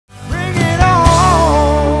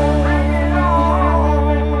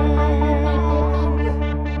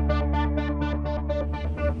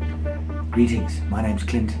Greetings, my name's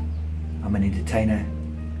Clint. I'm an entertainer.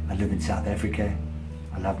 I live in South Africa.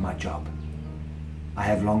 I love my job. I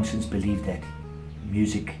have long since believed that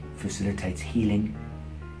music facilitates healing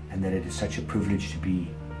and that it is such a privilege to be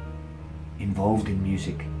involved in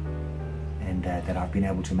music, and that I've been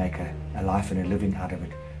able to make a life and a living out of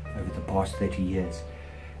it over the past 30 years.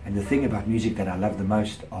 And the thing about music that I love the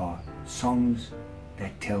most are songs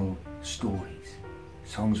that tell stories,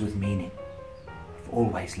 songs with meaning. I've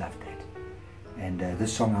always loved that. And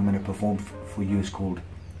this song I'm going to perform for you is called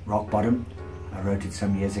Rock Bottom. I wrote it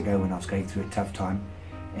some years ago when I was going through a tough time,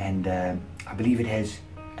 and I believe it has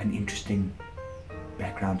an interesting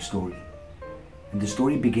background story. And the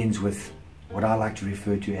story begins with what I like to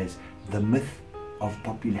refer to as the myth of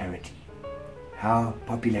popularity. How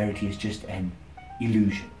popularity is just an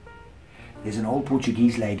illusion. There's an old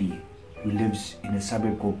Portuguese lady who lives in a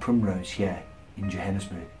suburb called Primrose here in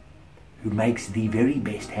Johannesburg, who makes the very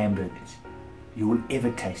best hamburgers you will ever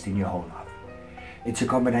taste in your whole life. It's a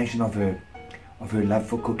combination of her love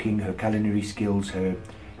for cooking, her culinary skills, her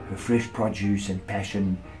fresh produce and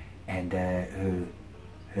passion, and her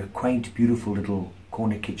quaint, beautiful little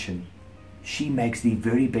corner kitchen. She makes the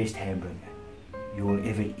very best hamburger you will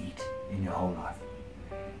ever eat in your whole life.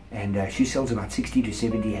 And she sells about 60 to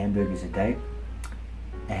 70 hamburgers a day.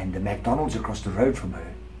 And the McDonald's across the road from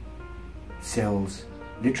her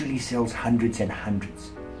literally sells hundreds and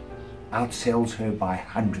hundreds, outsells her by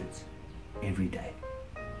hundreds every day.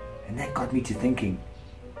 And that got me to thinking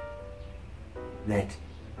that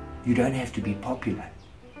you don't have to be popular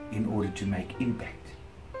in order to make impact,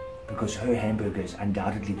 because her hamburger is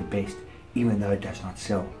undoubtedly the best, even though it does not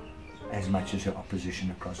sell as much as her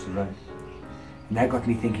opposition across the road. And that got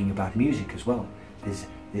me thinking about music as well.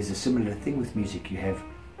 There's a similar thing with music. You have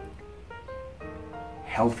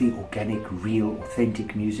healthy, organic, real,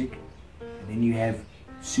 authentic music, and then you have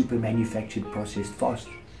super manufactured, processed, fast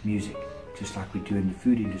music, just like we do in the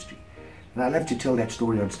food industry. And I love to tell that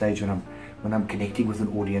story on stage when I'm connecting with an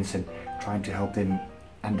audience and trying to help them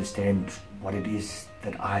understand what it is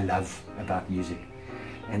that I love about music.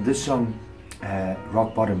 And this song,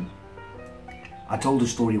 Rock Bottom, I told a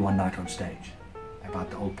story one night on stage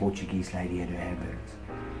about the old Portuguese lady and her hamburgers.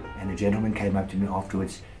 And a gentleman came up to me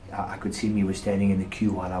afterwards. I could see him. He was standing in the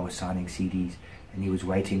queue while I was signing CDs, and he was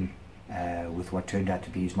waiting with what turned out to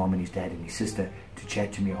be his mom and his dad and his sister to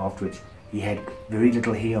chat to me afterwards. He had very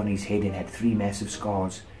little hair on his head and had 3 massive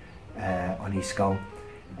scars on his skull.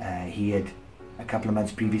 He had a couple of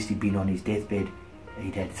months previously been on his deathbed.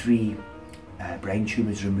 He'd had 3 brain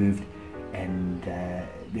tumors removed, and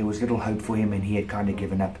there was little hope for him, and he had kind of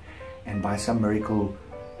given up. And by some miracle,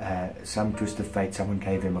 some twist of fate, someone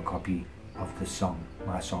gave him a copy of this song,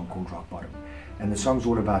 my song called Rock Bottom. And the song's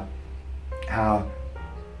all about how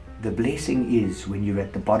the blessing is when you're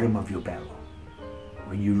at the bottom of your barrel,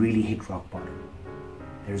 when you really hit rock bottom.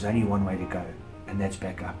 There's only one way to go, and that's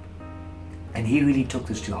back up. And he really took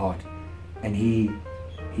this to heart, and he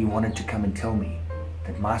wanted to come and tell me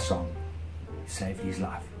that my song saved his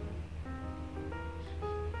life.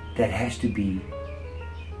 That has to be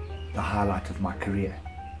the highlight of my career,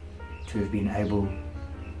 to have been able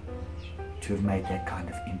to have made that kind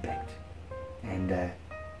of impact. And a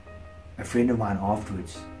friend of mine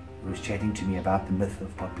afterwards was chatting to me about the myth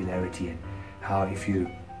of popularity, and how if you're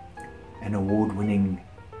an award-winning,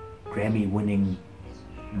 Grammy-winning,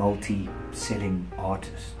 multi-selling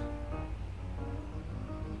artist,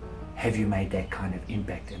 have you made that kind of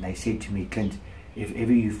impact? And they said to me, Clint, if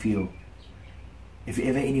ever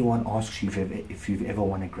anyone asks you if you've ever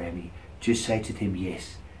won a Grammy, just say to them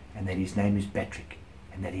yes, and that his name is Patrick,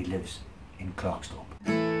 and that he lives in Clarksdorp.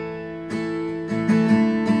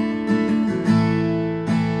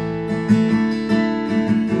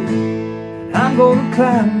 I'm gonna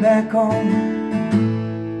climb back on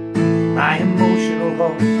my emotional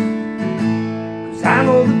horse, 'cause I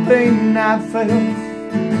know the pain I've felt,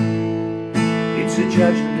 it's a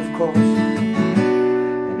judgment of course.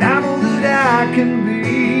 And I know that I can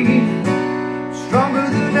be stronger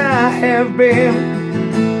than I have been,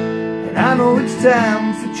 and I know it's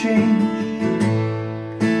time for change.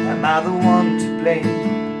 Am I the one to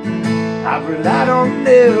blame? I've relied on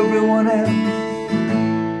everyone else,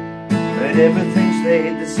 but everything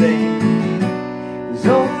stayed the same. There's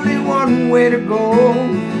only one way to go,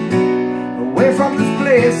 away from this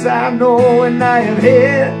place I know, and I have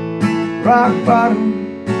hit rock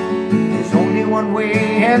bottom. There's only one way,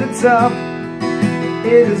 and it's up.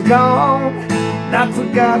 It is gone, not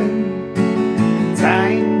forgotten.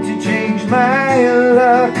 Time to change my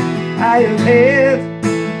luck. I have hit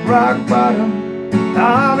rock bottom.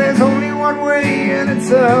 Ah, there's only one way, and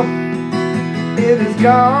it's up. It is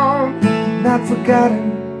gone, not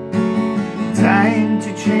forgotten. Time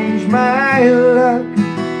to change my luck.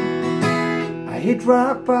 I hit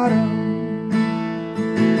rock bottom.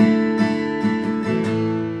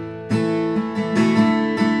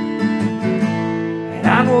 And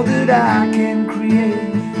I know that I can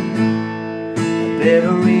create a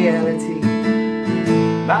better reality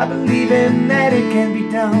by believing that it can be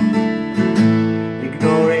done,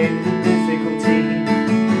 ignoring the difficulty.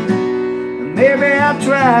 And maybe I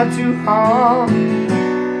tried too hard,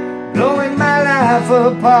 blowing my life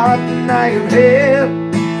apart, and I have hit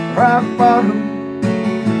rock bottom.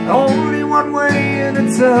 Only one way and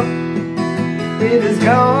it's up. It is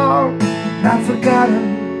gone, not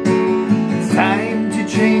forgotten. It's time to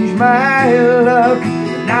change my luck,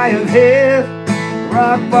 and I have hit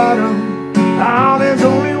rock bottom. Oh, there's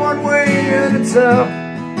only one way and it's up.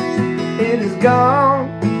 It is gone,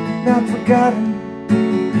 not forgotten.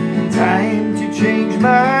 Time to change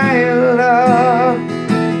my luck.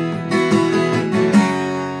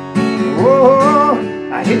 Oh,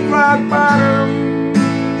 I hit rock bottom,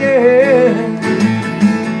 yeah.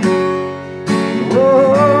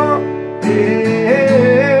 Oh,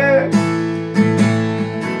 yeah.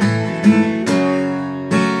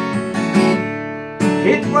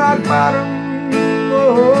 Hit rock bottom,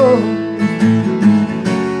 oh.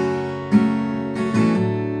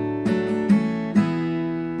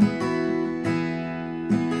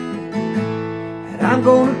 And I'm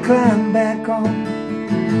gonna climb back on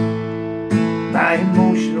my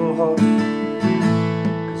emotional horse,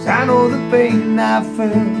 'cause I know the pain I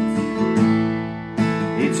felt,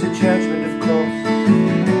 it's a judgment of course.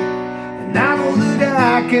 And I know that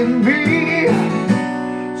I can be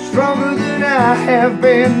stronger than I have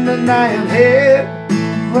been, and I have hit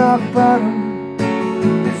rock bottom.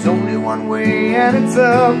 There's only one way and it's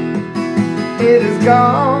up. It is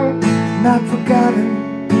gone, not forgotten.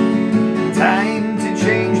 Time to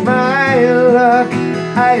change my luck.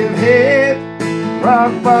 I have hit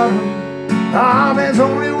rock bottom. Ah, there's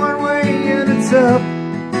only one way and it's up.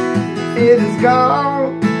 It is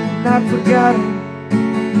gone, not forgotten.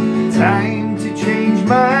 Time to change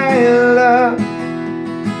my luck.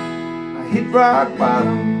 I hit rock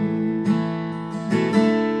bottom.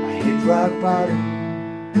 I hit rock bottom.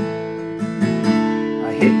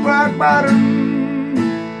 I hit rock bottom.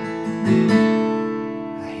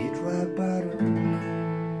 I hit rock bottom.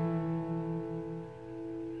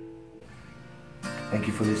 Thank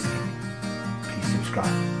you for listening. Please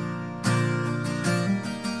subscribe.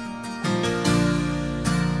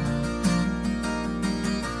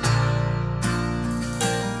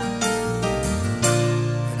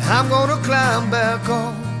 And I'm gonna climb back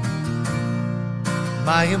on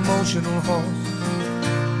my emotional horse,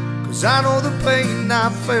 'cause I know the pain I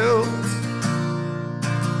felt,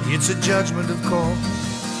 it's a judgment of course.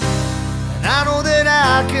 And I know that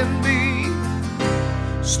I can be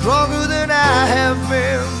stronger than I have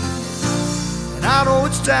been, and I know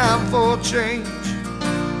it's time for change.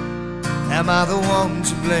 Am I the one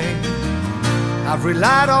to blame? I've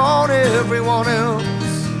relied on everyone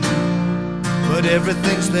else, but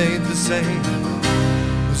everything stayed the same.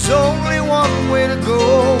 There's only one way to go,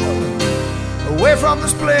 away from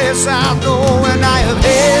this place I know, and I have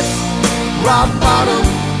hit rock bottom.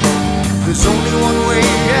 There's only one way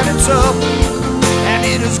and it's up, and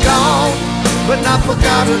it is gone, but not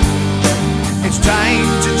forgotten. It's time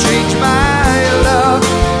to change my luck.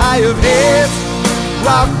 I have hit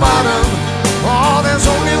rock bottom. Oh, there's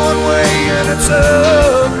only one way and it's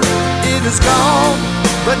up. It is gone,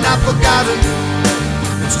 but not forgotten.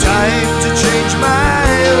 It's time to change my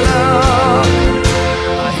luck.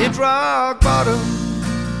 I hit rock bottom.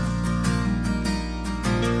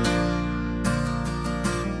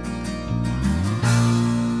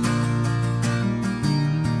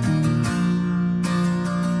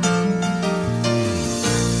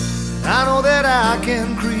 I know that I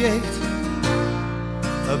can create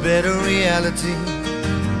a better reality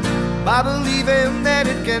by believing that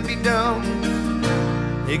it can be done,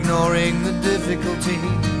 ignoring the difficulty.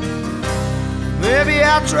 Maybe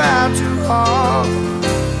I tried too hard,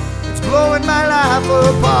 it's blowing my life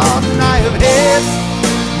apart, and I have hit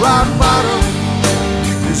rock bottom.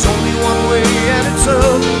 There's only one way and it's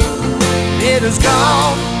up. It is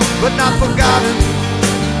gone, but not forgotten.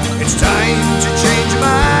 It's time to change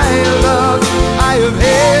my luck. I have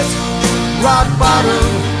hit rock bottom.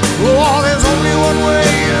 Oh, there's only one way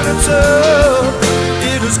and it's up.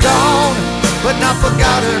 It is gone, but not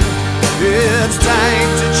forgotten. It's time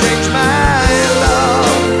to change my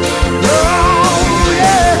love. Oh,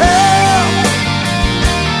 yeah.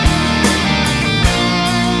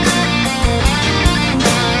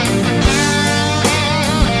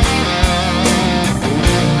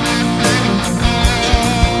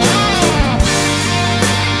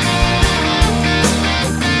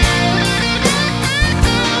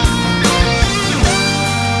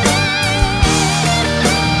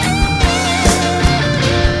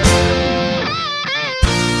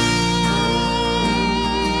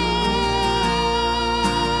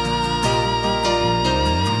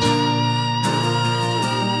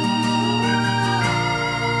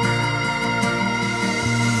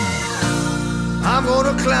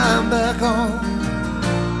 back on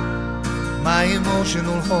my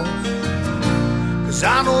emotional horse, 'cause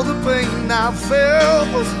I know the pain I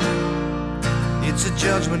felt, it's a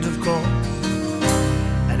judgment of course.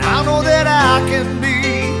 And I know that I can be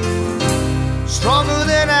stronger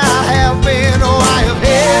than I have been. Oh, I have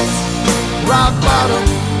hit rock bottom.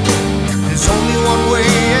 There's only one way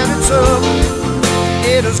and it's up.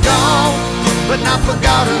 It has gone, but not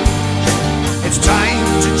forgotten. It's time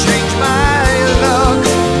to change my luck.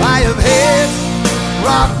 I have hit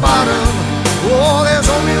rock bottom. Oh, there's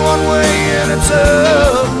only one way and it's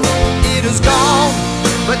up. It is gone,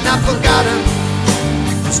 but not forgotten.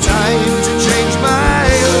 It's time to change my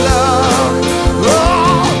luck.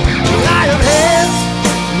 Oh, I have hit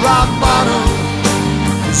rock bottom.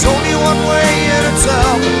 There's only one way and it's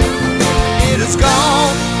up. It is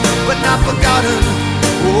gone, but not forgotten.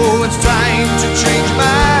 Oh, it's time to change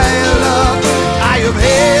my luck. I have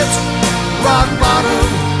hit rock bottom.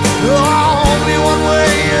 Oh, only one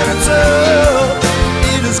way and it's up.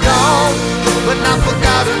 It is gone, but not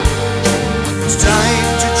forgotten. It's time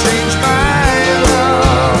to change my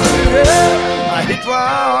luck. Yeah. I hit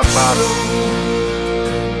rock bottom.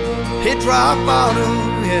 Hit rock bottom,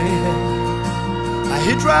 yeah. I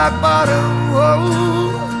hit rock bottom.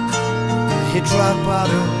 Oh, I hit rock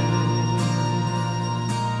bottom.